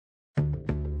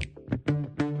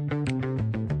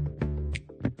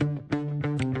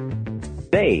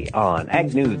today on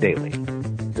Ag News Daily.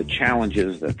 The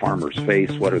challenges that farmers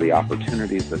face, what are the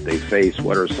opportunities that they face,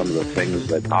 what are some of the things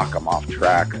that knock them off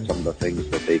track, some of the things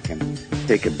that they can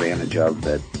take advantage of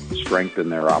that strengthen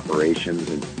their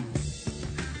operations.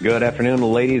 Good afternoon,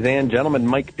 ladies and gentlemen.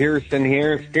 Mike Pearson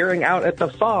here, staring out at the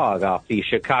fog off the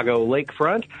Chicago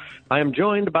lakefront. I am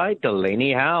joined by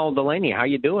Delaney Howell. Delaney, how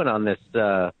you doing on this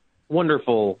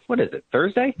wonderful, what is it,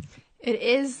 Thursday? It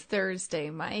is Thursday,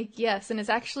 Mike. Yes, and it's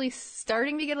actually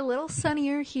starting to get a little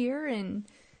sunnier here in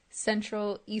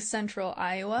east central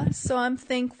Iowa, so I'm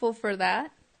thankful for that.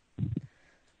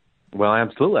 Well,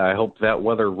 absolutely. I hope that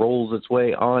weather rolls its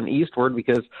way on eastward,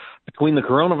 because between the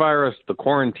coronavirus, the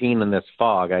quarantine, and this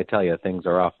fog, I tell you, things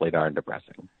are awfully darn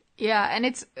depressing. Yeah, and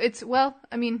it's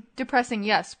depressing,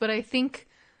 yes, but I think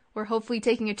we're hopefully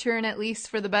taking a turn at least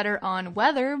for the better on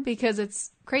weather, because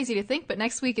it's crazy to think, but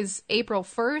next week is April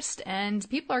 1st, and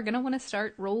people are going to want to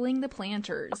start rolling the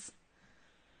planters.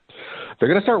 They're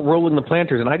going to start rolling the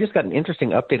planters, and I just got an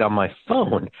interesting update on my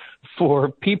phone for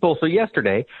people. So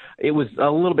yesterday, it was a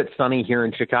little bit sunny here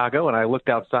in Chicago, and I looked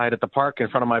outside at the park in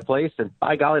front of my place, and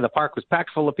by golly, the park was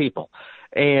packed full of people.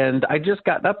 And I just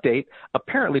got an update.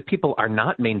 Apparently, people are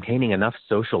not maintaining enough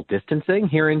social distancing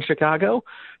here in Chicago,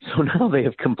 so now they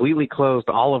have completely closed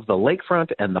all of the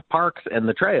lakefront and the parks and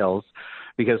the trails,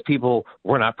 because people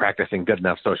were not practicing good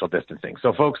enough social distancing.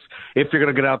 So, folks, if you're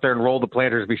going to get out there and roll the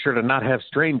planters, be sure to not have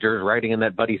strangers riding in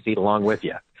that buddy seat along with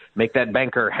you. Make that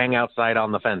banker hang outside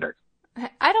on the fender.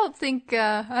 I don't think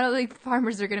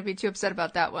farmers are going to be too upset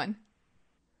about that one.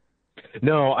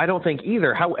 No, I don't think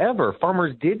either. However,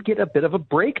 farmers did get a bit of a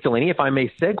break, Delaney, if I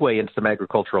may segue into some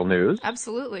agricultural news.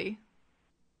 Absolutely.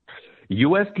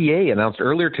 USDA announced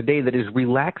earlier today that it is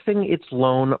relaxing its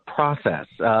loan process.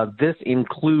 This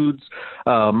includes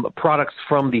products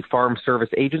from the Farm Service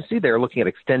Agency. They're looking at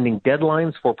extending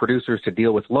deadlines for producers to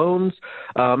deal with loans.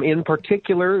 In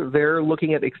particular, they're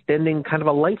looking at extending kind of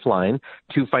a lifeline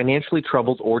to financially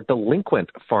troubled or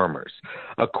delinquent farmers.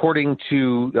 According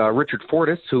to Richard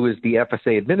Fortis, who is the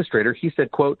FSA administrator, he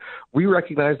said, quote, "We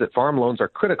recognize that farm loans are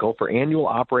critical for annual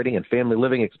operating and family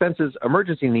living expenses,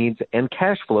 emergency needs, and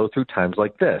cash flow through times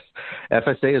like this.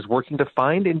 FSA is working to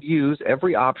find and use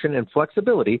every option and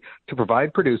flexibility to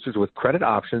provide producers with credit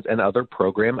options and other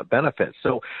program benefits."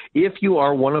 So if you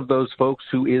are one of those folks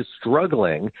who is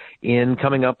struggling in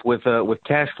coming up with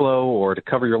cash flow or to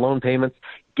cover your loan payments,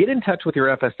 get in touch with your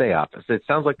FSA office. It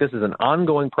sounds like this is an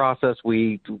ongoing process.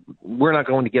 We're not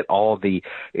going to get all of the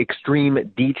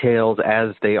extreme details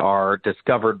as they are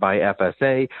discovered by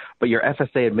FSA, but your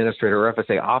FSA administrator or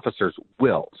FSA officers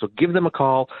will. So give them a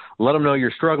call. Let them know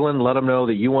you're struggling. Let them know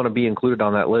that you want to be included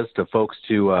on that list of folks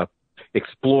to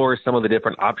explore some of the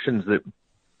different options that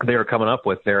they are coming up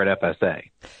with there at FSA.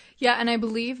 Yeah, and I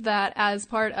believe that as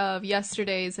part of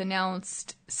yesterday's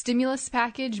announced stimulus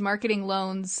package, marketing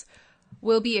loans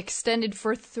will be extended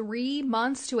for 3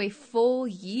 months to a full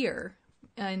year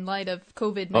in light of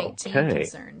COVID-19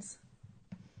 concerns.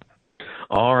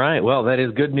 All right. Well, that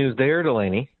is good news there,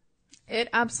 Delaney. It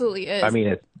absolutely is. I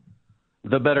mean,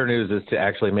 the better news is to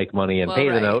actually make money and pay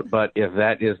the note, but if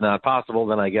that is not possible,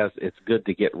 then I guess it's good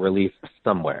to get relief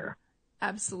somewhere.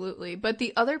 Absolutely. But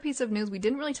the other piece of news we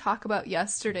didn't really talk about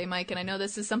yesterday, Mike, and I know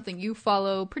this is something you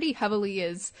follow pretty heavily,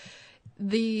 is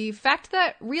the fact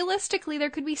that realistically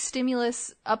there could be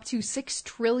stimulus up to $6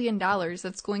 trillion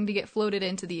that's going to get floated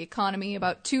into the economy.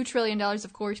 About $2 trillion,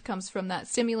 of course, comes from that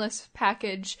stimulus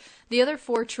package. The other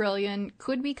 $4 trillion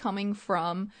could be coming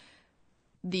from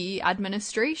the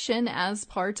administration as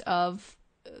part of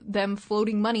them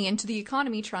floating money into the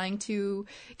economy, trying to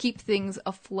keep things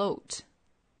afloat.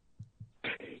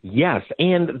 Yes,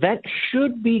 and that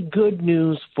should be good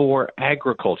news for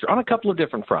agriculture on a couple of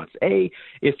different fronts. A,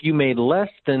 if you made less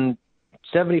than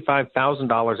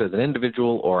 $75,000 as an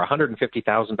individual or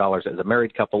 $150,000 as a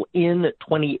married couple in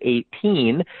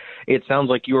 2018, it sounds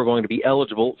like you are going to be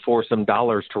eligible for some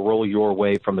dollars to roll your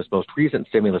way from this most recent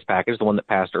stimulus package, the one that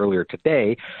passed earlier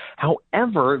today.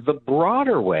 However, the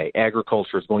broader way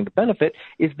agriculture is going to benefit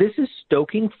is this is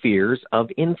stoking fears of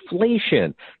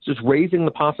inflation. So it's raising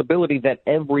the possibility that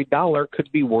every dollar could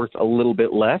be worth a little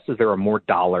bit less as there are more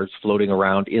dollars floating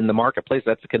around in the marketplace.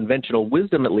 That's the conventional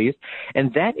wisdom, at least,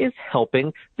 and that is helping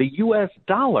the U.S.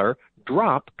 dollar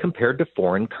drop compared to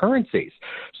foreign currencies.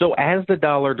 So as the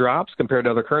dollar drops compared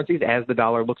to other currencies, as the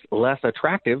dollar looks less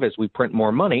attractive as we print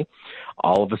more money,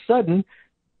 all of a sudden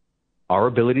our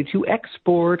ability to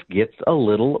export gets a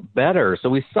little better. So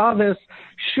we saw this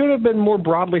should have been more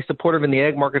broadly supportive in the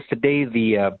ag markets today.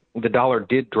 The dollar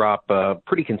did drop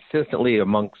pretty consistently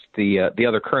amongst the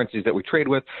other currencies that we trade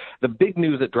with. The big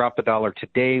news that dropped the dollar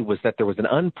today was that there was an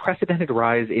unprecedented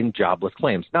rise in jobless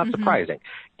claims. Not surprising,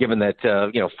 given that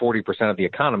 40% of the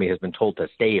economy has been told to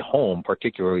stay home,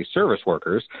 particularly service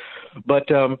workers. But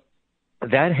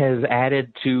that has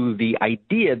added to the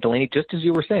idea, Delaney, just as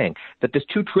you were saying, that this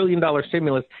 $2 trillion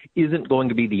stimulus isn't going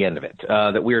to be the end of it,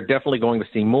 that we are definitely going to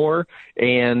see more.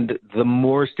 And the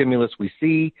more stimulus we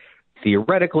see,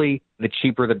 theoretically, the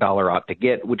cheaper the dollar ought to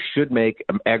get, which should make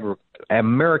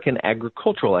American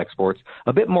agricultural exports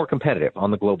a bit more competitive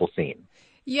on the global scene.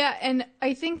 Yeah, and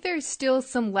I think there's still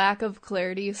some lack of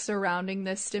clarity surrounding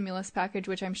this stimulus package,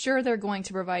 which I'm sure they're going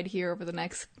to provide here over the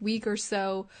next week or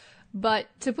so. But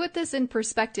to put this in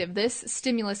perspective, this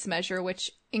stimulus measure, which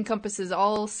encompasses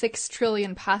all $6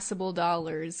 trillion possible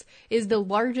dollars, is the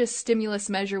largest stimulus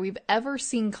measure we've ever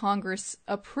seen Congress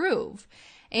approve.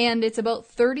 And it's about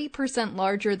 30%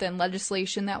 larger than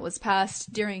legislation that was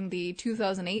passed during the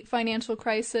 2008 financial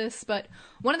crisis. But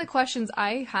one of the questions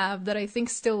I have that I think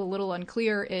is still a little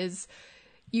unclear is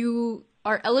you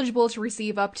are eligible to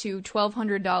receive up to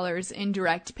 $1,200 in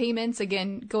direct payments,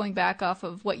 again, going back off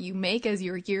of what you make as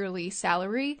your yearly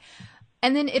salary.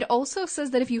 And then it also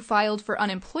says that if you filed for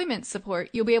unemployment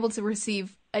support, you'll be able to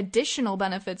receive additional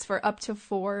benefits for up to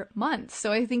 4 months.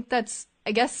 So I think that's,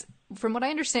 I guess, from what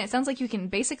I understand, it sounds like you can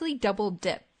basically double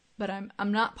dip. But I'm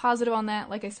not positive on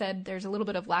that. Like I said, there's a little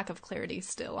bit of lack of clarity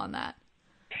still on that.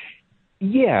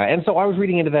 Yeah, and so I was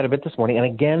reading into that a bit this morning. And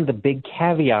again, the big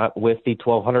caveat with the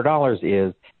 $1,200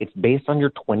 is it's based on your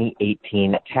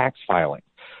 2018 tax filing.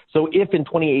 So if in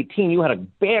 2018 you had a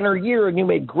banner year and you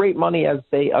made great money as,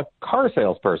 say, a car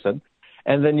salesperson,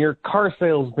 and then your car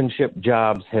salesmanship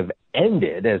jobs have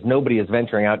ended as nobody is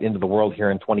venturing out into the world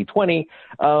here in 2020,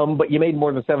 but you made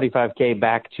more than $75K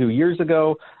back 2 years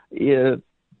ago,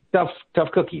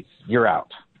 tough cookies, you're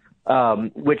out.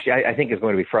 Which I think is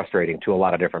going to be frustrating to a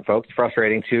lot of different folks,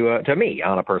 frustrating to me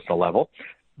on a personal level.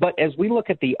 But as we look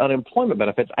at the unemployment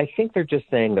benefits, I think they're just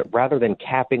saying that rather than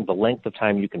capping the length of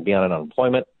time you can be on an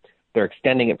unemployment, they're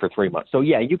extending it for 3 months. So,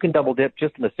 yeah, you can double dip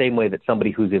just in the same way that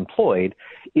somebody who's employed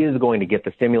is going to get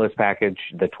the stimulus package,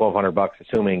 the $1,200,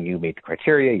 assuming you meet the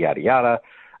criteria, yada,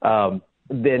 yada.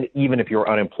 Then even if you're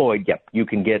unemployed, yep, you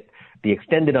can get the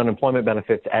extended unemployment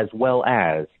benefits as well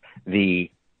as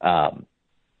the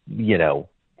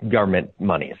government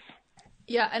monies.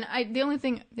 Yeah, and the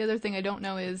other thing I don't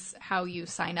know is how you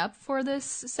sign up for this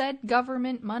said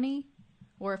government money,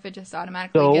 or if it just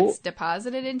automatically gets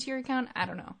deposited into your account. I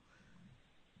don't know.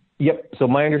 Yep. So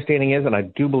my understanding is, and I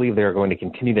do believe they're going to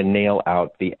continue to nail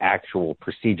out the actual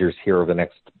procedures here over the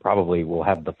next, probably we'll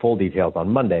have the full details on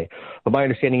Monday. But my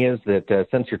understanding is that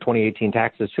since your 2018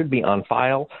 taxes should be on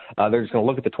file, they're just going to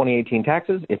look at the 2018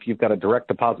 taxes. If you've got a direct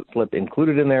deposit slip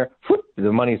included in there, whoop,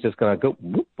 the money's just going to go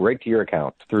whoop, right to your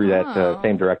account through that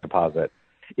same direct deposit,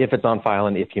 if it's on file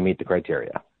and if you meet the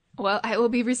criteria. Well, I will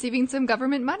be receiving some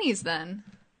government monies then.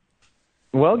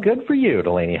 Well, good for you,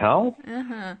 Delaney Howell.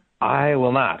 Uh-huh. I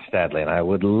will not, sadly, and I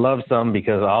would love some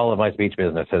because all of my speech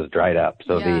business has dried up.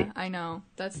 So I know.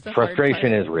 That's the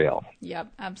frustration is real.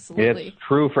 Yep, absolutely. It's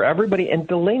true for everybody. And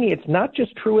Delaney, it's not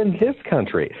just true in this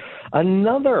country.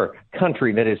 Another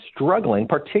country that is struggling,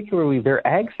 particularly their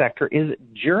ag sector, is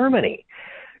Germany.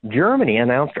 Germany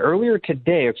announced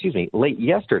late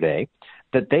yesterday,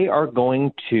 that they are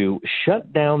going to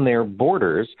shut down their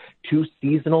borders to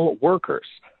seasonal workers.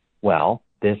 Well,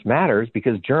 this matters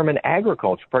because German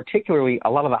agriculture, particularly a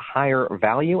lot of the higher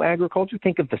value agriculture,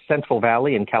 think of the Central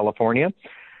Valley in California,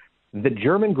 the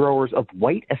German growers of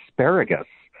white asparagus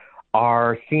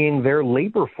are seeing their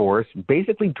labor force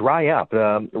basically dry up.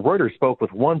 Reuters spoke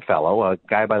with one fellow, a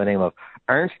guy by the name of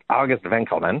Ernst August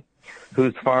Winkelmann,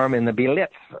 whose farm in the Belitz,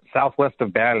 southwest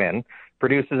of Berlin,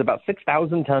 produces about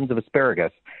 6,000 tons of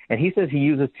asparagus. And he says he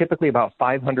uses typically about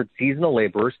 500 seasonal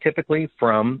laborers, typically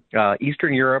from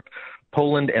Eastern Europe,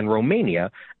 Poland, and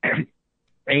Romania,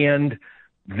 and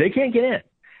they can't get in.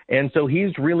 And so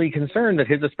he's really concerned that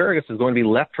his asparagus is going to be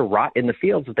left to rot in the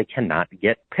fields if they cannot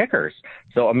get pickers.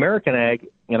 So American ag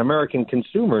and American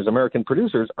consumers, American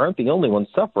producers, aren't the only ones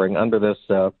suffering under this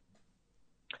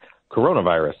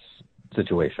coronavirus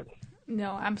situation.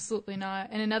 No, absolutely not.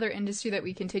 And another industry that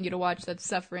we continue to watch that's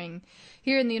suffering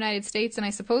here in the United States, and I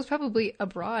suppose probably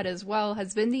abroad as well,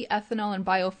 has been the ethanol and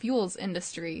biofuels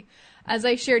industry. As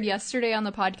I shared yesterday on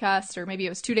the podcast, or maybe it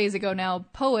was 2 days ago now,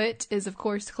 Poet is, of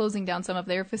course, closing down some of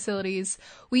their facilities.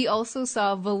 We also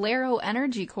saw Valero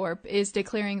Energy Corp is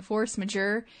declaring force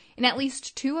majeure in at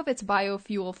least 2 of its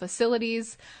biofuel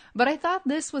facilities. But I thought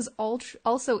this was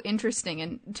also interesting,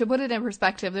 and to put it in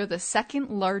perspective, they're the second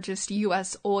largest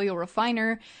U.S. oil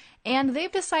refiner, and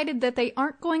they've decided that they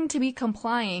aren't going to be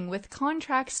complying with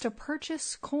contracts to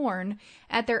purchase corn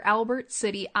at their Albert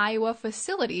City, Iowa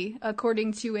facility,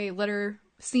 according to a letter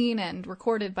seen and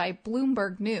recorded by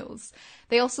Bloomberg News.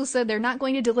 They also said they're not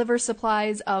going to deliver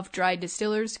supplies of dried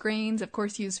distillers grains, of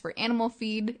course used for animal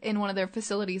feed, in one of their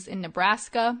facilities in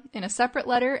Nebraska in a separate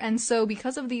letter. And so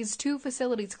because of these 2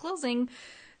 facilities closing,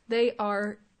 they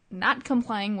are not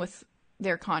complying with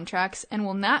their contracts and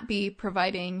will not be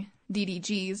providing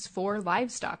DDGs for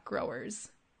livestock growers.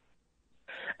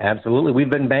 Absolutely. We've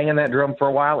been banging that drum for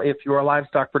a while. If you're a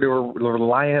livestock producer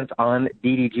reliant on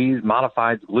DDGs,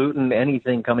 modified gluten,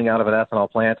 anything coming out of an ethanol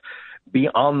plant, be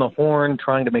on the horn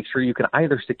trying to make sure you can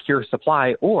either secure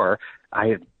supply or,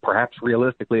 perhaps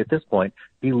realistically at this point,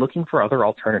 be looking for other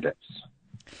alternatives.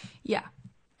 Yeah,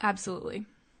 absolutely.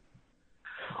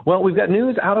 Well, we've got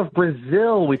news out of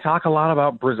Brazil. We talk a lot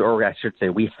about Brazil, or I should say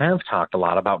we have talked a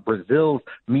lot about Brazil's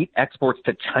meat exports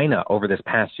to China over this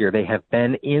past year. They have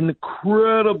been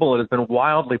incredible. It has been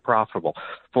wildly profitable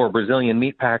for Brazilian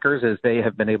meat packers as they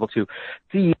have been able to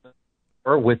see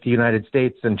with the United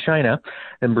States and China,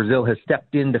 and Brazil has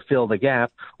stepped in to fill the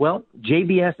gap. Well,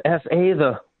 JBSSA,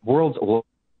 the world's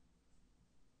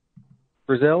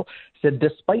Brazil, said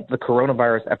despite the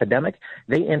coronavirus epidemic,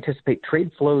 they anticipate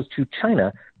trade flows to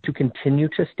China to continue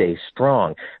to stay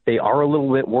strong. They are a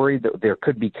little bit worried that there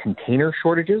could be container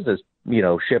shortages as,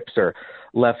 ships are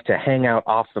left to hang out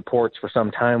off the ports for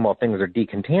some time while things are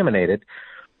decontaminated.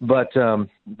 But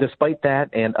despite that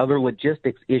and other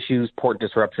logistics issues, port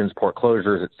disruptions, port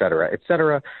closures, et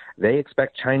cetera, they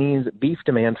expect Chinese beef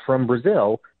demand from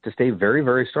Brazil to stay very,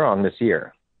 very strong this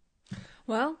year.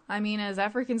 Well, I mean, as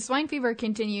African swine fever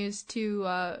continues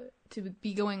to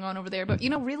be going on over there, but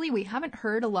really, we haven't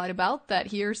heard a lot about that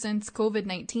here since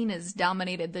COVID-19 has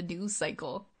dominated the news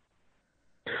cycle.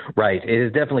 Right. It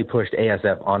has definitely pushed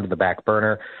ASF onto the back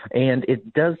burner. And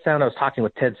it does sound, I was talking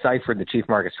with Ted Seifert, the chief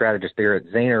market strategist there at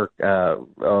Zaner,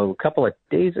 a couple of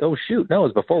days. Oh, shoot. No,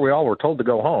 it was before we all were told to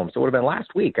go home. So it would have been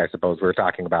last week, I suppose, we were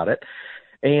talking about it.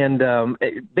 And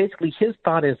basically his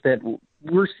thought is that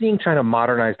we're seeing China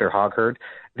modernize their hog herd.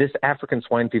 This African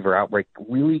swine fever outbreak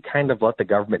really kind of let the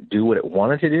government do what it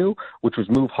wanted to do, which was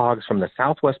move hogs from the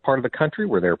southwest part of the country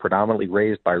where they're predominantly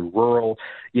raised by rural,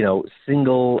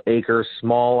 single acre,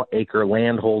 small acre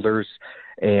landholders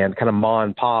and kind of ma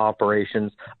and pa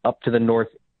operations up to the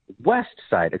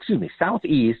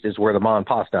southeast is where the ma and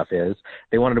pa stuff is.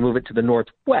 They wanted to move it to the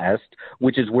northwest,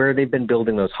 which is where they've been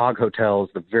building those hog hotels,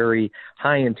 the very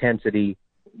high intensity,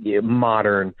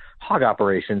 modern hog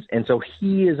operations. And so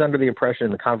he is under the impression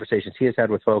in the conversations he has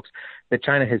had with folks that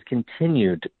China has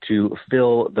continued to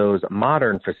fill those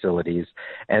modern facilities,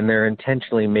 and they're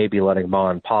intentionally maybe letting ma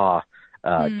and pa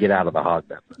get out of the hog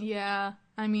business. Yeah.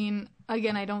 I mean,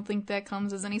 again, I don't think that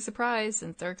comes as any surprise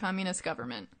since they're a communist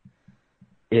government.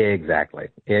 Exactly.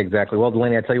 Well,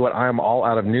 Delaney, I tell you what, I'm all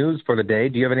out of news for the day.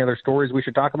 Do you have any other stories we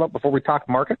should talk about before we talk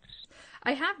markets?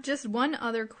 I have just one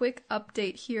other quick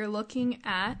update here looking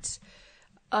at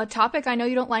a topic I know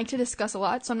you don't like to discuss a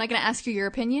lot, so I'm not going to ask you your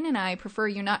opinion, and I prefer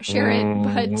you not share it,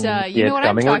 but you know what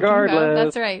I'm talking about.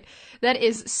 That's right. That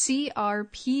is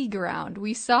CRP ground.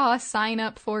 We saw a sign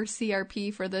up for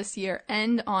CRP for this year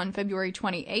end on February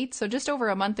 28th, so just over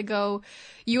a month ago,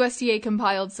 USDA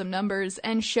compiled some numbers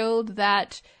and showed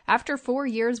that after 4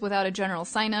 years without a general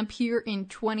sign up here in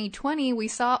 2020, we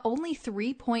saw only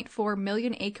 3.4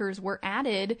 million acres were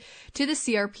added to the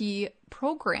CRP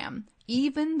program.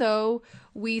 Even though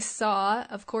we saw,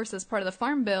 of course, as part of the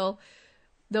Farm Bill,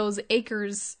 those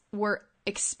acres were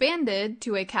expanded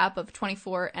to a cap of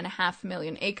 24.5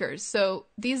 million acres. So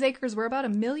these acres were about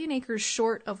 1 million acres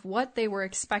short of what they were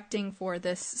expecting for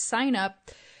this sign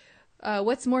up.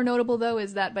 What's more notable, though,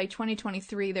 is that by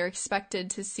 2023, they're expected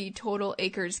to see total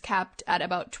acres capped at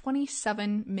about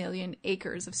 27 million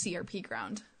acres of CRP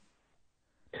ground.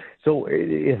 So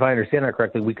if I understand that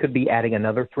correctly, we could be adding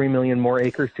another 3 million more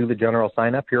acres to the general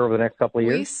sign-up here over the next couple of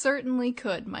years? We certainly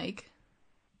could, Mike.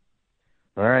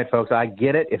 All right, folks, I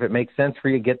get it. If it makes sense for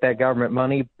you, get that government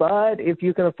money. But if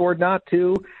you can afford not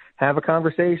to, have a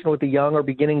conversation with a young or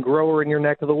beginning grower in your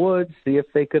neck of the woods. See if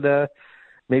they could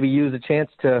maybe use a chance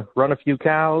to run a few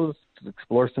cows,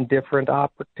 explore some different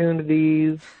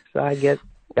opportunities. Got to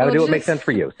do what makes sense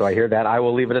for you. So I hear that. I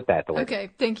will leave it at that.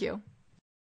 Okay, thank you.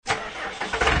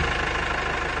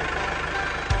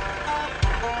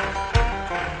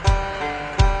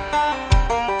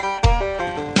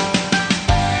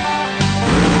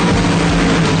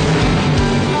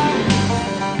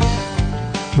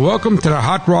 Welcome to the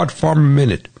Hot Rod Farmer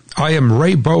Minute. I am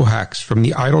Ray Bohax from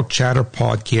the Idle Chatter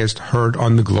podcast heard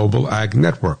on the Global Ag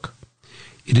Network.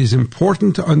 It is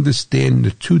important to understand the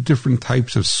two different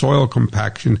types of soil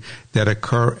compaction that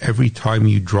occur every time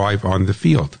you drive on the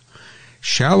field.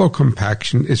 Shallow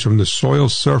compaction is from the soil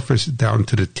surface down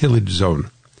to the tillage zone.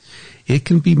 It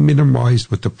can be minimized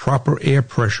with the proper air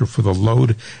pressure for the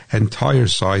load and tire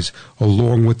size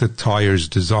along with the tire's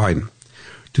design.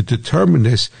 To determine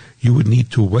this, you would need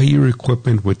to weigh your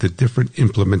equipment with the different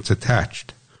implements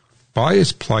attached.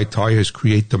 Bias ply tires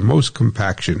create the most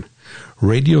compaction.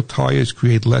 Radial tires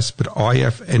create less, but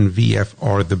IF and VF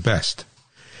are the best.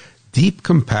 Deep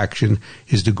compaction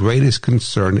is the greatest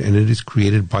concern, and it is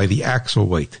created by the axle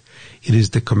weight. It is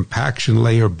the compaction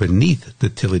layer beneath the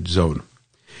tillage zone.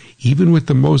 Even with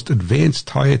the most advanced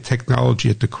tire technology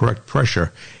at the correct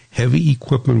pressure, heavy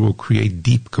equipment will create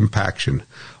deep compaction.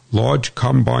 Large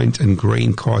combines and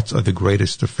grain carts are the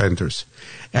greatest offenders.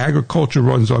 Agriculture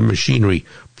runs on machinery,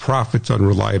 profits on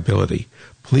reliability.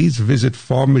 Please visit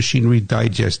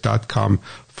farmmachinerydigest.com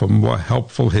for more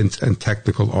helpful hints and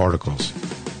technical articles.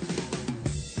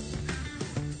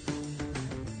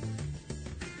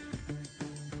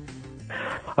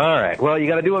 All right. Well, you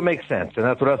got to do what makes sense, and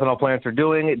that's what ethanol plants are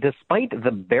doing. Despite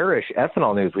the bearish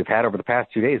ethanol news we've had over the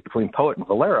past 2 days between Poet and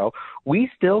Valero, we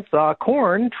still saw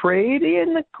corn trade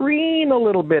in the green a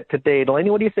little bit today. Delaney,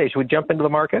 what do you say? Should we jump into the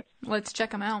market? Let's check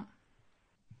them out.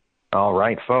 All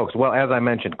right, folks. Well, as I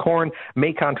mentioned, corn,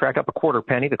 May contract up a quarter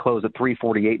penny to close at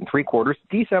 348 3/4.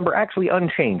 December actually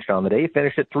unchanged on the day,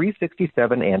 finished at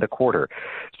 367 1/4.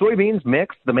 Soybeans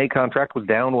mixed. The May contract was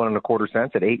down 1 1/4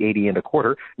 cents at 880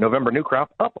 1/4. November new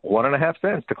crop up 1.5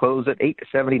 cents to close at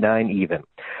 879 even.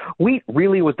 Wheat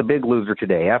really was the big loser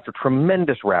today. After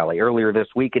tremendous rally earlier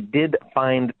this week, it did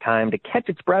find time to catch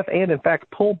its breath and, in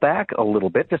fact, pull back a little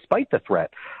bit despite the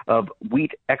threat of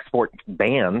wheat export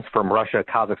bans from Russia,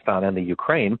 Kazakhstan, and the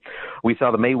Ukraine. We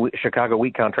saw the May Chicago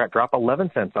wheat contract drop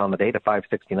 11 cents on the day to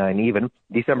 569 even.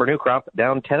 December new crop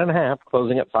down 10.5,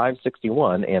 closing at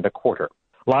 561 1/4.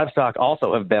 Livestock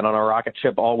also have been on a rocket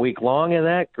ship all week long, and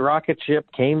that rocket ship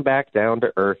came back down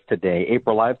to earth today.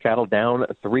 April live cattle down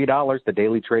 $3, the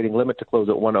daily trading limit to close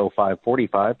at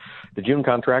 105.45. The June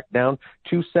contract down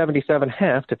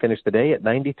 277.5 to finish the day at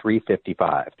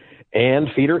 93.55.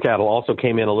 And feeder cattle also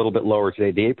came in a little bit lower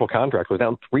today. The April contract was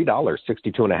down $3,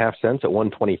 62.5 cents at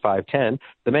 125.10.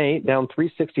 The May down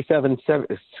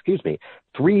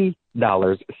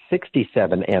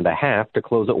 $3.67.5 to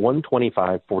close at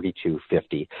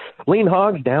 125.42.50. Lean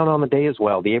hogs down on the day as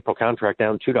well. The April contract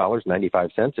down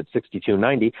 $2.95 at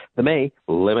 62.90. The May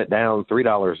limit down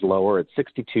 $3 lower at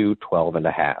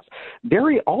 62.12.5.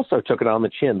 Dairy also took it on the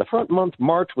chin. The front month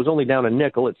March was only down a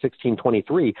nickel at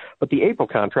 16.23, but the April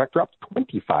contract dropped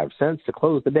 25 cents to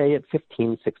close the day at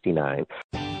 15.69.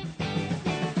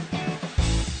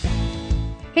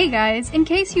 Hey guys, in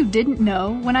case you didn't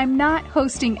know, when I'm not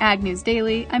hosting Ag News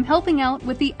Daily, I'm helping out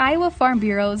with the Iowa Farm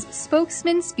Bureau's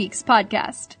Spokesman Speaks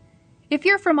podcast. If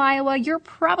you're from Iowa, you're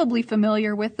probably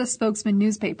familiar with the Spokesman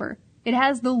newspaper. It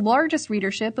has the largest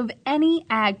readership of any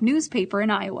ag newspaper in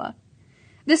Iowa.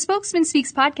 The Spokesman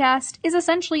Speaks podcast is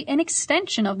essentially an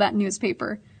extension of that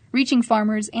newspaper, reaching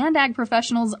farmers and ag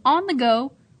professionals on the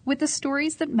go with the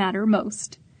stories that matter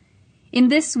most. In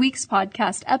this week's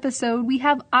podcast episode, we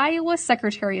have Iowa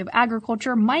Secretary of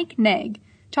Agriculture Mike Naig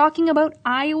talking about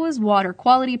Iowa's water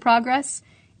quality progress,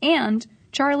 and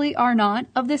Charlie Arnott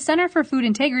of the Center for Food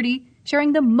Integrity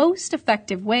sharing the most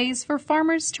effective ways for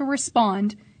farmers to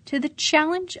respond to the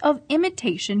challenge of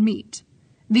imitation meat.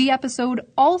 The episode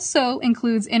also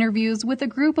includes interviews with a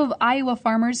group of Iowa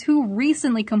farmers who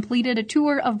recently completed a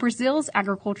tour of Brazil's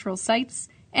agricultural sites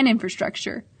and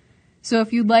infrastructure. So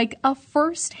if you'd like a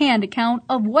first-hand account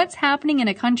of what's happening in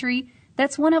a country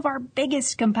that's one of our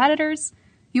biggest competitors,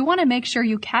 you want to make sure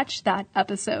you catch that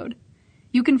episode.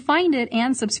 You can find it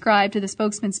and subscribe to the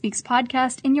Spokesman Speaks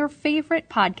podcast in your favorite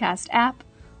podcast app,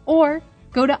 or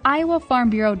go to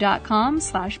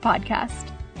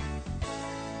iowafarmbureau.com/podcast.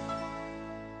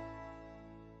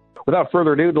 Without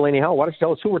further ado, Delaney Howell, why don't you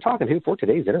tell us who we're talking to for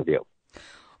today's interview?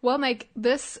 Well, Mike,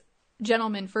 this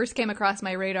gentleman first came across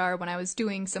my radar when I was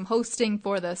doing some hosting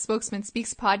for the Spokesman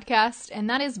Speaks podcast, and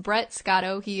that is Brett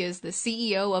Scotto. He is the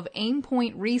CEO of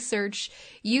Aimpoint Research,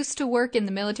 used to work in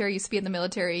the military, used to be in the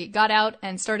military, got out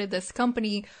and started this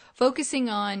company focusing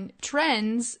on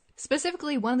trends.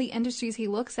 Specifically, one of the industries he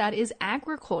looks at is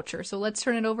agriculture. So let's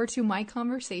turn it over to my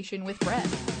conversation with Brett.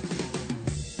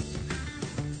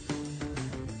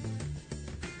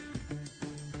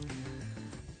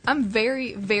 I'm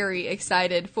very, very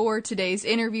excited for today's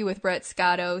interview with Brett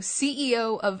Scotto,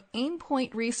 CEO of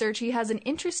Aimpoint Research. He has an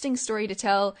interesting story to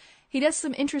tell. He does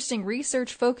some interesting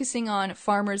research focusing on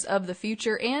farmers of the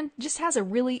future and just has a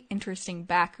really interesting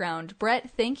background.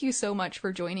 Brett, thank you so much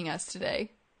for joining us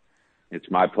today. It's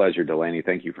my pleasure, Delaney.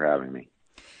 Thank you for having me.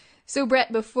 So,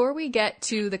 Brett, before we get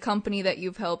to the company that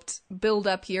you've helped build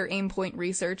up here, Aimpoint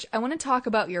Research, I want to talk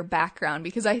about your background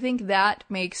because I think that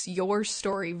makes your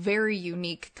story very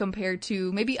unique compared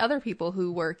to maybe other people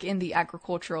who work in the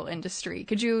agricultural industry.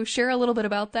 Could you share a little bit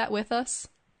about that with us?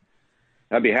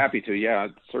 I'd be happy to. Yeah,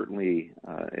 it's certainly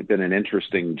been an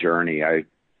interesting journey. I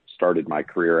started my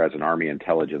career as an Army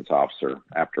intelligence officer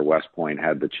after West Point,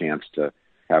 had the chance to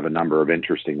have a number of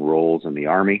interesting roles in the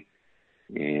Army.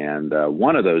 And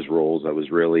one of those roles that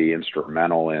was really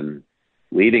instrumental in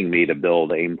leading me to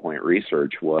build Aimpoint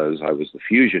Research was I was the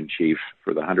fusion chief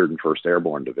for the 101st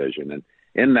Airborne Division. And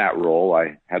in that role,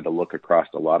 I had to look across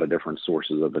a lot of different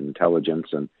sources of intelligence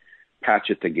and patch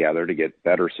it together to get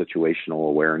better situational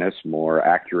awareness, more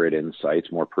accurate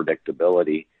insights, more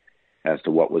predictability as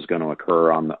to what was going to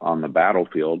occur on the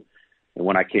battlefield. And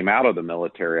when I came out of the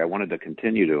military, I wanted to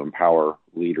continue to empower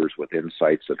leaders with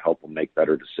insights that help them make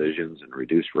better decisions and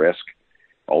reduce risk,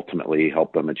 ultimately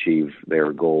help them achieve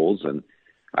their goals. And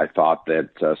I thought that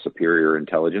superior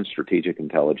intelligence, strategic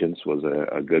intelligence, was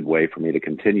a good way for me to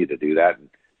continue to do that and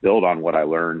build on what I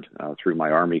learned through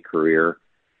my Army career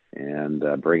and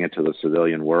bring it to the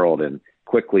civilian world, and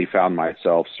quickly found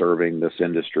myself serving this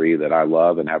industry that I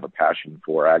love and have a passion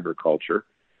for, agriculture.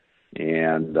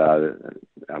 And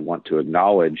I want to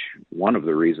acknowledge one of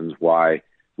the reasons why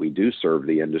we do serve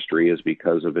the industry is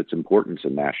because of its importance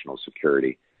in national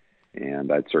security.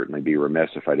 And I'd certainly be remiss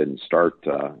if I didn't start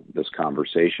this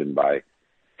conversation by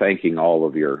thanking all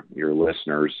of your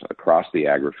listeners across the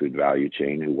agri-food value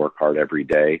chain who work hard every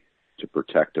day to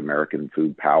protect American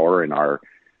food power, and our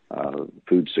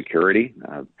food security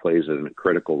plays a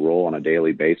critical role on a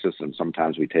daily basis. And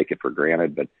sometimes we take it for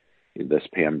granted, but this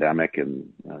pandemic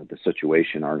and the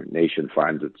situation our nation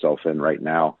finds itself in right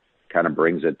now kind of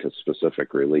brings it to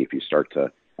specific relief. You start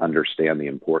to understand the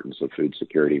importance of food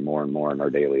security more and more in our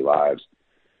daily lives.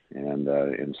 And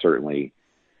certainly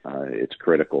it's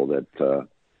critical that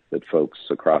folks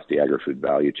across the agri-food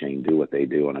value chain do what they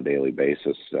do on a daily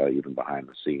basis, even behind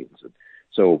the scenes. And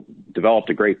so developed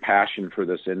a great passion for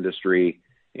this industry,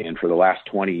 and for the last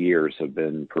 20 years have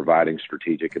been providing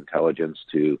strategic intelligence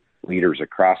to leaders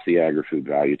across the agri-food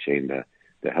value chain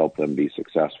to help them be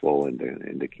successful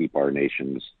and to keep our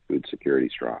nation's food security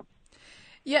strong.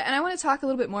 Yeah, and I want to talk a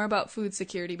little bit more about food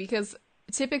security because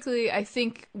typically I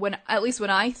think at least when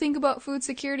I think about food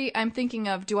security, I'm thinking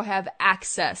of, do I have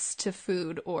access to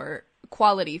food or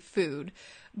quality food?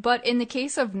 But in the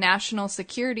case of national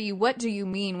security, what do you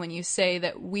mean when you say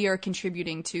that we are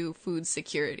contributing to food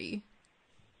security?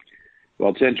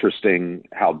 Well, it's interesting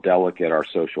how delicate our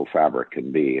social fabric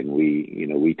can be, and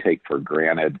we take for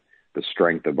granted the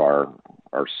strength of our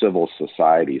civil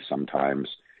society sometimes.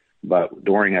 But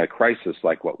during a crisis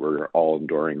like what we're all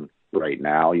enduring right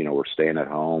now, we're staying at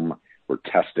home, we're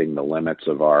testing the limits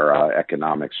of our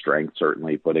economic strength,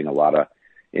 certainly putting a lot of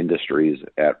industries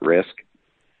at risk.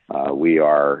 We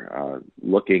are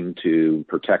looking to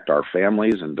protect our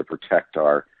families and to protect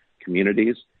our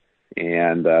communities.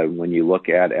 And when you look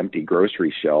at empty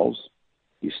grocery shelves,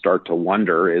 you start to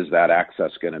wonder, is that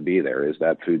access going to be there? Is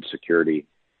that food security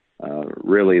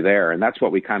really there? And that's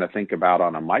what we kind of think about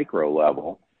on a micro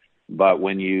level. But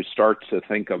when you start to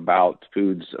think about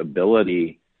food's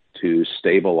ability to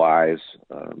stabilize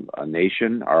a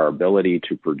nation, our ability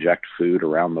to project food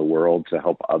around the world to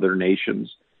help other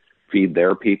nations feed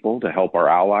their people, to help our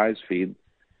allies feed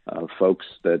folks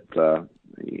that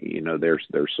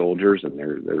their soldiers and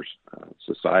their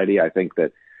society. I think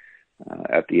that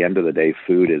at the end of the day,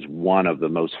 food is one of the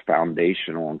most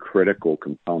foundational and critical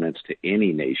components to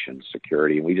any nation's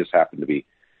security. And we just happen to be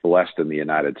blessed in the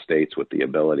United States with the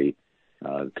ability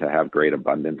to have great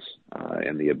abundance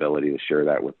and the ability to share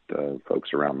that with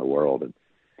folks around the world. And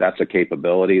that's a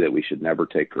capability that we should never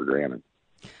take for granted.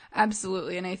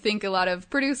 Absolutely. And I think a lot of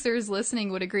producers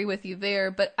listening would agree with you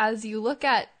there. But as you look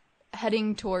at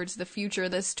heading towards the future,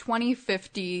 this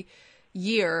 2050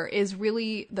 year is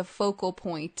really the focal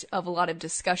point of a lot of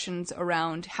discussions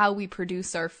around how we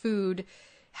produce our food,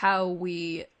 how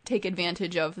we take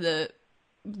advantage of the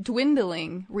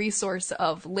dwindling resource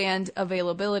of land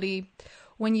availability.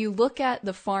 When you look at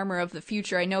the farmer of the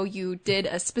future, I know you did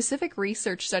a specific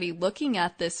research study looking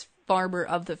at this farmer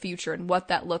of the future and what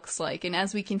that looks like. And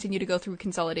as we continue to go through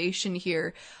consolidation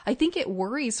here, I think it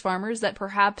worries farmers that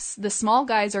perhaps the small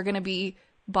guys are going to be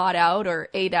bought out or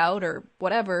ate out or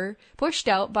whatever, pushed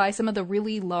out by some of the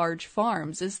really large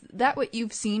farms. Is that what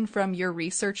you've seen from your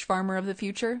research, Farmer of the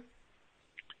Future?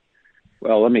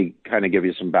 Well, let me kind of give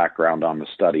you some background on the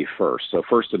study first. So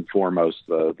first and foremost,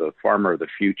 the Farmer of the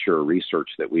Future research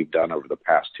that we've done over the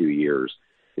past 2 years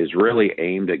is really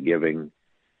aimed at giving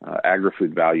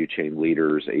agri-food value chain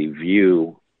leaders a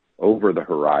view over the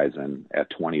horizon at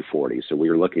 2040. So we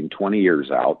are looking 20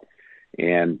 years out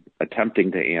and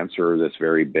attempting to answer this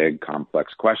very big,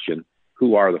 complex question: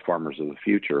 who are the farmers of the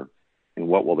future, and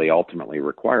what will they ultimately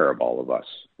require of all of us?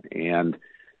 And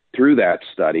through that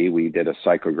study, we did a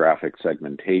psychographic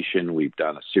segmentation. We've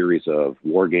done a series of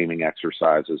wargaming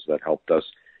exercises that helped us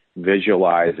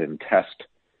visualize and test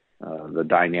the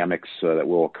dynamics that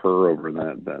will occur over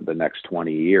the next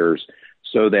 20 years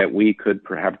so that we could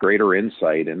have greater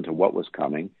insight into what was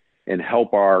coming and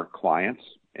help our clients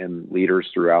and leaders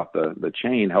throughout the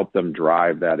chain, help them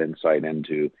drive that insight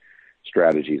into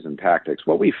strategies and tactics.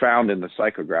 What we found in the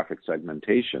psychographic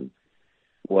segmentation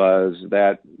was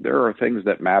that there are things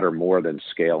that matter more than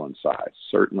scale and size.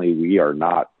 Certainly, we are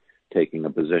not taking a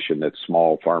position that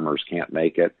small farmers can't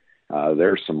make it.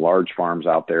 There's some large farms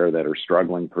out there that are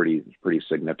struggling pretty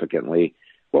significantly.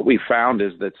 What we found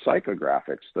is that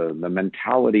psychographics, the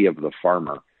mentality of the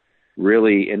farmer,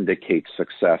 really indicates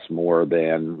success more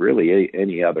than really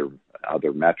any other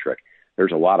metric.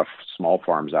 There's a lot of small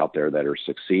farms out there that are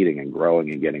succeeding and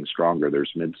growing and getting stronger.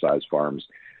 There's mid-sized farms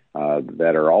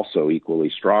that are also equally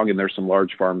strong, and there's some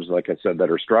large farms, like I said,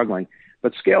 that are struggling.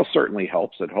 But scale certainly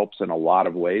helps. It helps in a lot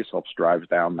of ways. Helps drive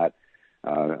down that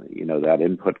that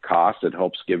input cost. It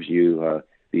helps gives you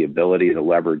the ability to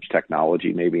leverage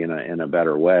technology maybe in a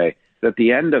better way. But at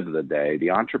the end of the day, the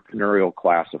entrepreneurial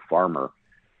class of farmer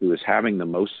who is having the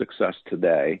most success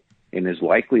today and is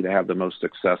likely to have the most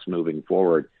success moving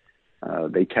forward,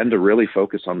 they tend to really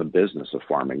focus on the business of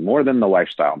farming more than the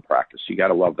lifestyle and practice. You got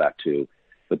to love that too.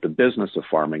 But the business of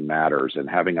farming matters, and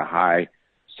having a high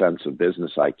sense of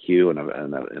business IQ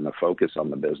and a focus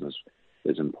on the business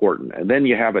is important. And then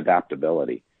you have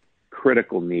adaptability,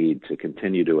 critical need to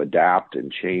continue to adapt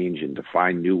and change and to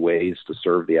find new ways to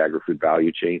serve the agri-food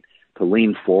value chain, to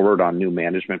lean forward on new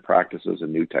management practices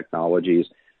and new technologies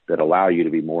that allow you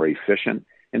to be more efficient,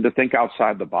 and to think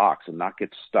outside the box and not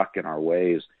get stuck in our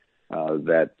ways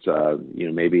that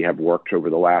maybe have worked over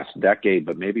the last decade,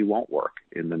 but maybe won't work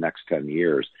in the next 10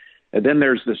 years. And then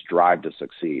there's this drive to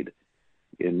succeed.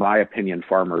 In my opinion,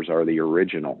 farmers are the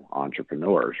original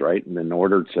entrepreneurs, right? And in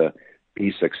order to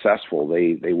be successful,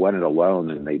 they went it alone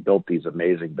and they built these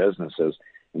amazing businesses.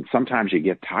 And sometimes you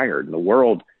get tired, and the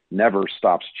world never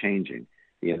stops changing.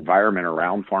 The environment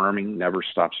around farming never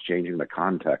stops changing. The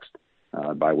context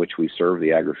by which we serve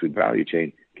the agri-food value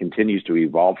chain continues to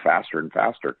evolve faster and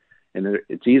faster. And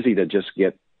it's easy to just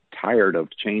get tired of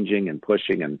changing and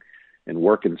pushing and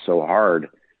working so hard.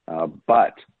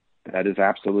 But that is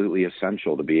absolutely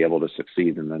essential to be able to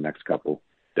succeed in the next couple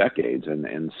decades.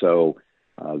 And so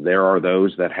there are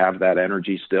those that have that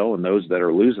energy still and those that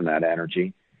are losing that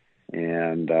energy,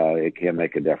 and it can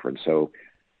make a difference. So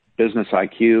business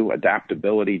IQ,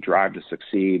 adaptability, drive to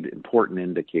succeed, important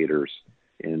indicators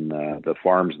in the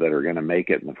farms that are going to make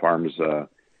it and the farms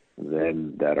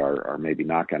then that are maybe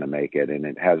not going to make it. And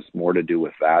it has more to do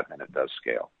with that than it does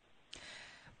scale.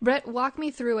 Brett, walk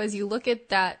me through, as you look at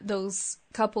those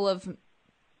couple of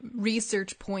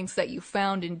research points that you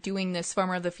found in doing this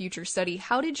Farmer of the Future study.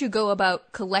 How did you go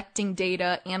about collecting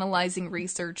data, analyzing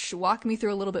research? Walk me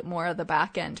through a little bit more of the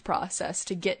back end process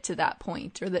to get to that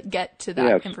point, or get to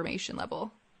that information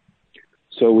level.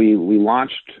 So we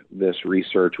launched this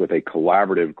research with a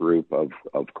collaborative group of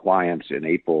clients in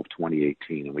April of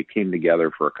 2018, and we came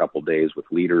together for a couple days with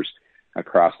leaders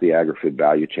across the agri-food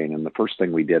value chain. And the first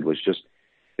thing we did was just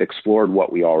explored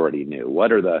what we already knew.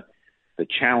 What are the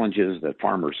challenges that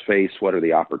farmers face? What are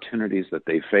the opportunities that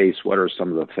they face? What are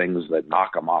some of the things that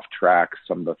knock them off track?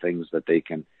 Some of the things that they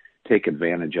can take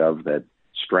advantage of that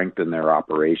strengthen their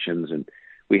operations? And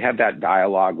we had that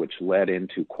dialogue, which led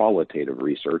into qualitative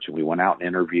research. And we went out and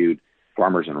interviewed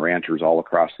farmers and ranchers all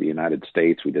across the United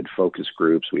States. We did focus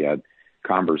groups. We had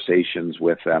conversations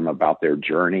with them about their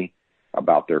journey,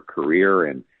 about their career,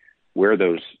 and where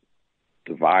those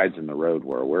divides in the road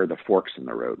were, where the forks in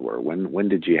the road were. When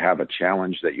did you have a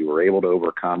challenge that you were able to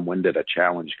overcome? When did a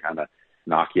challenge kind of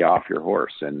knock you off your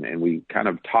horse? And we kind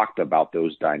of talked about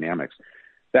those dynamics.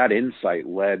 That insight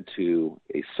led to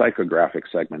a psychographic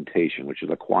segmentation, which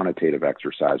is a quantitative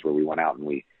exercise where we went out and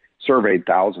we surveyed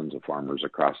thousands of farmers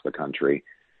across the country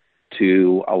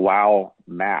to allow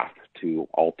math to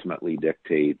ultimately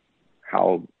dictate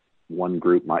how one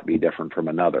group might be different from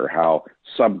another, how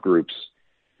subgroups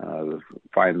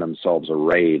find themselves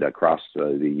arrayed across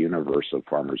the universe of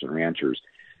farmers and ranchers.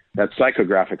 That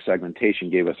psychographic segmentation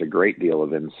gave us a great deal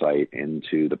of insight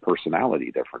into the personality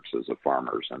differences of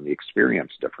farmers and the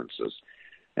experience differences.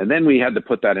 And then we had to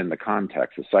put that into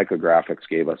context. The psychographics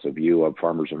gave us a view of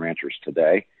farmers and ranchers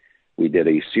today. We did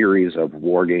a series of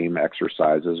war game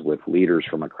exercises with leaders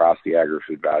from across the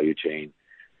agri-food value chain.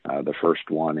 The first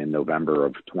one in November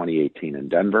of 2018 in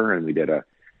Denver, and we did a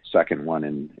second one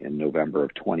in November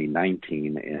of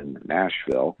 2019 in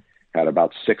Nashville. Had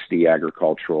about 60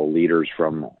 agricultural leaders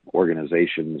from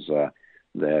organizations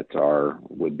that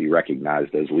would be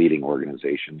recognized as leading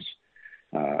organizations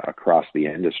across the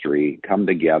industry come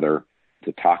together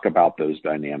to talk about those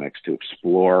dynamics, to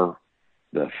explore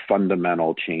the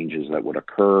fundamental changes that would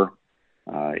occur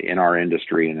in our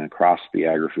industry and across the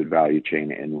agri-food value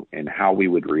chain, and how we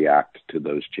would react to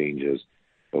those changes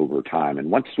over time.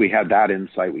 And once we had that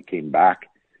insight, we came back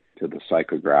to the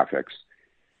psychographics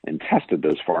and tested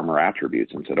those farmer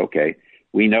attributes and said, okay,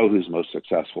 we know who's most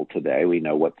successful today. We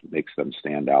know what makes them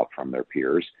stand out from their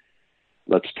peers.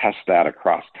 Let's test that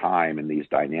across time in these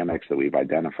dynamics that we've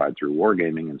identified through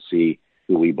wargaming and see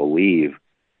who we believe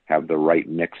have the right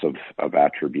mix of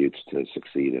attributes to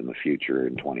succeed in the future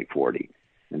in 2040.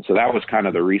 And so that was kind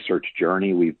of the research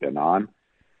journey we've been on.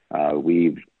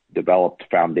 We've developed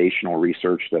foundational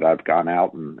research that I've gone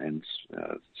out and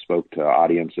spoke to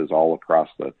audiences all across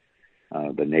the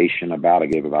nation about. I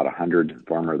gave about 100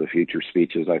 Farmer of the Future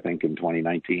speeches, I think, in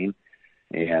 2019.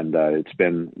 And it's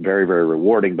been very, very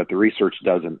rewarding, but the research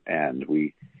doesn't end.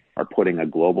 We are putting a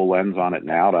global lens on it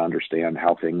now to understand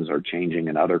how things are changing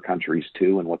in other countries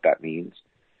too, and what that means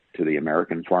to the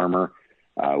American farmer.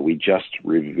 We just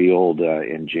revealed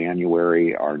in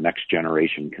January our next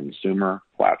generation consumer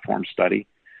platform study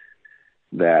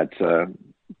that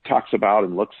talks about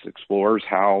and explores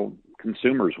how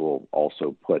consumers will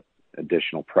also put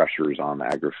additional pressures on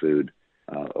agri-food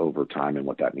over time and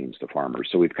what that means to farmers.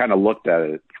 So we've kind of looked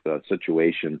at the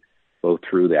situation both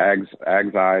through the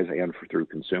ag's eyes and through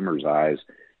consumers' eyes,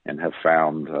 and have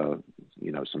found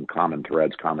some common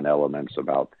threads, common elements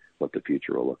about what the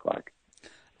future will look like.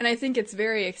 And I think it's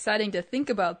very exciting to think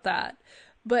about that.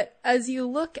 But as you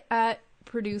look at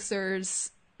producers,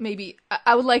 maybe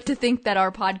I would like to think that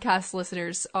our podcast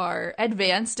listeners are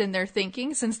advanced in their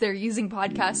thinking, since they're using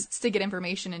podcasts to get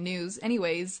information and news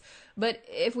anyways. But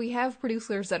if we have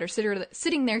producers that are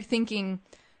sitting there thinking,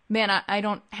 man, I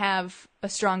don't have a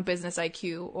strong business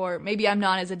IQ, or maybe I'm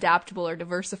not as adaptable or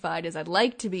diversified as I'd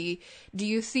like to be, do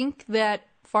you think that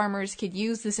farmers could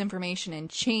use this information and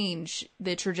change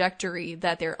the trajectory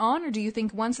that they're on? Or do you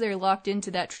think once they're locked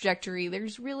into that trajectory,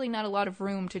 there's really not a lot of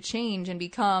room to change and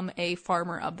become a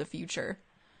farmer of the future?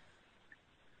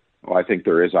 Well, I think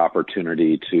there is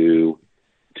opportunity to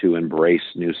embrace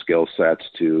new skill sets,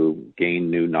 to gain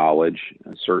new knowledge,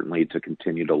 and certainly to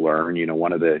continue to learn.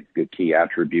 One of the key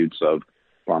attributes of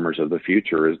farmers of the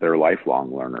future is they're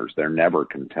lifelong learners. They're never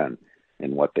content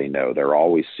in what they know. They're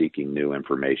always seeking new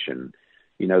information.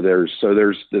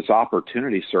 There's this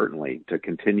opportunity certainly to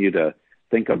continue to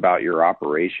think about your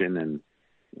operation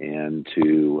and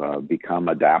to become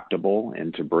adaptable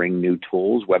and to bring new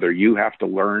tools, whether you have to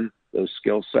learn those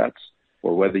skill sets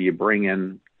or whether you bring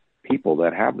in people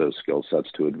that have those skill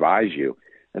sets to advise you.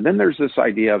 And then there's this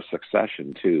idea of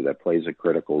succession too that plays a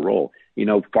critical role.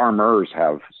 Farmers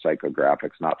have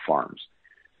psychographics, not farms.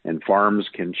 And farms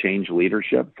can change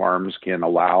leadership. Farms can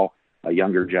allow a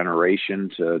younger generation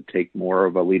to take more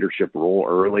of a leadership role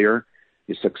earlier.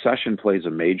 The succession plays a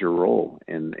major role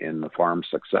in the farm's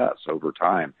success over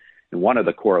time. And one of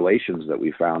the correlations that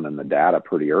we found in the data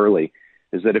pretty early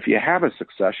is that if you have a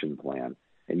succession plan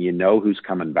and you know who's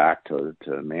coming back to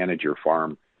manage your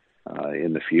farm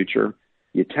in the future,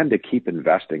 you tend to keep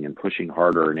investing and pushing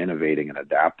harder and innovating and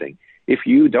adapting. If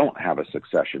you don't have a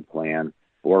succession plan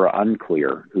or are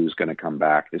unclear who's going to come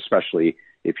back, especially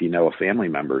if you know a family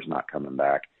member is not coming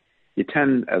back, you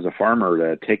tend as a farmer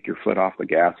to take your foot off the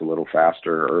gas a little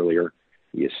faster earlier.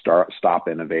 You stop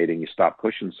innovating, you stop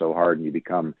pushing so hard, and you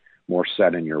become more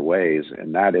set in your ways.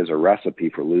 And that is a recipe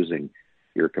for losing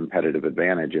your competitive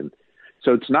advantage. And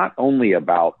so it's not only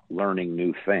about learning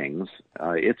new things,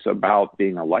 it's about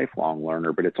being a lifelong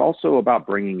learner, but it's also about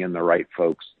bringing in the right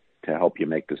folks to help you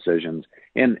make decisions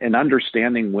and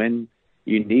understanding when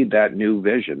you need that new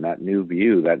vision, that new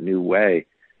view, that new way,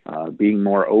 being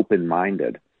more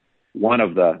open-minded. One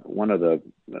of the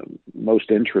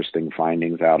most interesting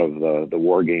findings out of the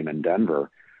war game in Denver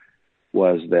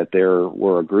was that there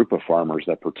were a group of farmers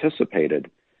that participated,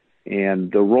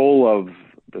 and the role of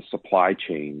the supply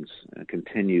chains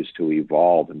continues to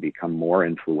evolve and become more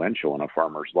influential in a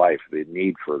farmer's life. The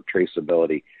need for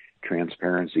traceability,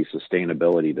 transparency,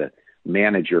 sustainability to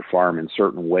manage your farm in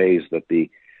certain ways that the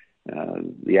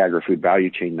agri-food value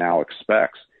chain now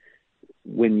expects.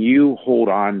 When you hold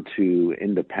on to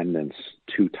independence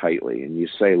too tightly and you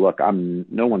say, look,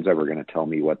 no one's ever going to tell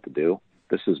me what to do.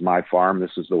 This is my farm.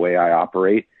 This is the way I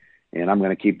operate, and I'm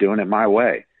going to keep doing it my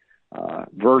way.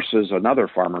 Versus another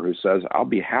farmer who says, I'll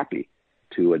be happy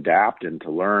to adapt and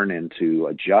to learn and to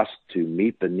adjust to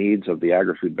meet the needs of the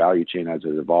agri-food value chain as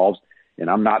it evolves. And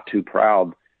I'm not too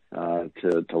proud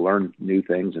to learn new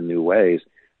things and new ways.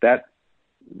 That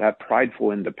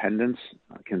prideful independence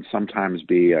can sometimes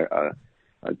be a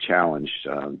challenge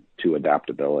to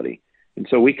adaptability. And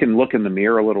so we can look in the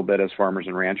mirror a little bit as farmers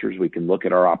and ranchers. We can look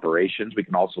at our operations. We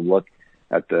can also look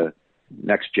at the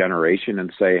next generation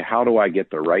and say, how do I get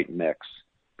the right mix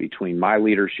between my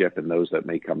leadership and those that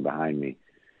may come behind me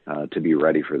to be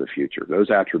ready for the future? Those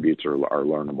attributes are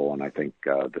learnable, and I think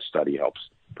the study helps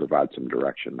provide some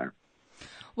direction there.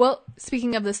 Well,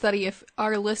 speaking of the study, if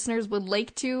our listeners would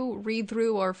like to read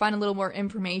through or find a little more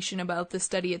information about the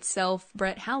study itself,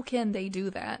 Brett, how can they do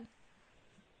that?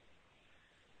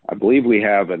 I believe we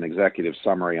have an executive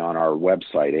summary on our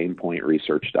website,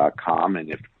 aimpointresearch.com, and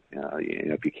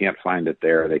if you can't find it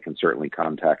there, they can certainly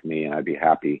contact me, and I'd be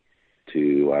happy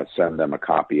to send them a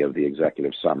copy of the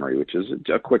executive summary, which is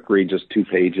a quick read, just 2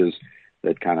 pages,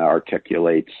 that kind of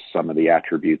articulates some of the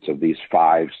attributes of these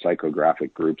 5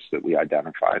 psychographic groups that we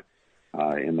identified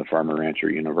in the farmer rancher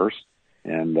universe.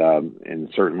 And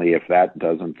certainly if that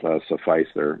doesn't suffice,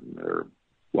 they're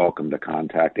welcome to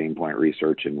contact Aimpoint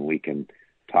Research, and we can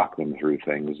talk them through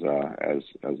things as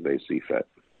they see fit.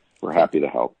 We're happy to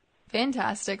help.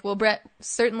 Fantastic. Well, Brett,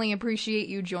 certainly appreciate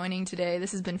you joining today.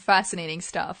 This has been fascinating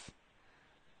stuff.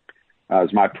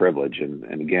 It's my privilege. And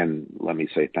again, let me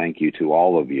say thank you to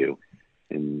all of you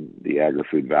in the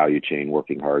agri-food value chain,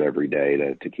 working hard every day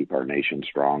to keep our nation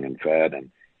strong and fed and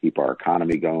keep our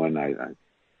economy going. I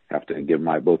have to give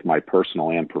both my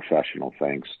personal and professional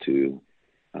thanks to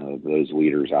those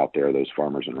leaders out there, those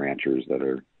farmers and ranchers that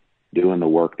are doing the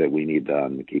work that we need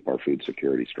done to keep our food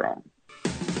security strong.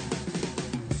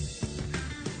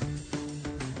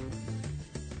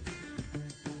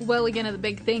 Well, again, a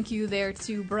big thank you there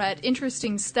to Brett.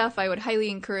 Interesting stuff. I would highly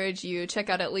encourage you to check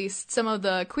out at least some of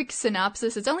the quick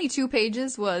synopsis. It's only 2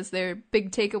 pages was their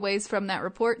big takeaways from that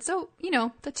report. So,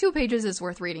 the 2 pages is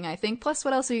worth reading, I think. Plus,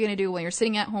 what else are you going to do when you're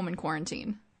sitting at home in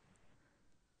quarantine?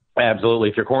 Absolutely.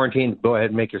 If you're quarantined, go ahead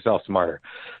and make yourself smarter.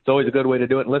 It's always a good way to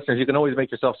do it. And listeners, you can always make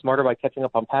yourself smarter by catching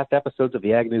up on past episodes of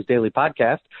the Ag News Daily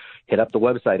podcast. Hit up the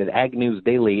website at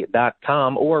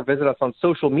agnewsdaily.com or visit us on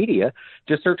social media.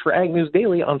 Just search for Ag News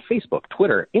Daily on Facebook,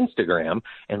 Twitter, Instagram,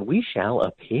 and we shall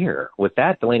appear. With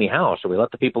that, Delaney Howe, shall we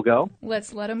let the people go?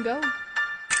 Let's let them go.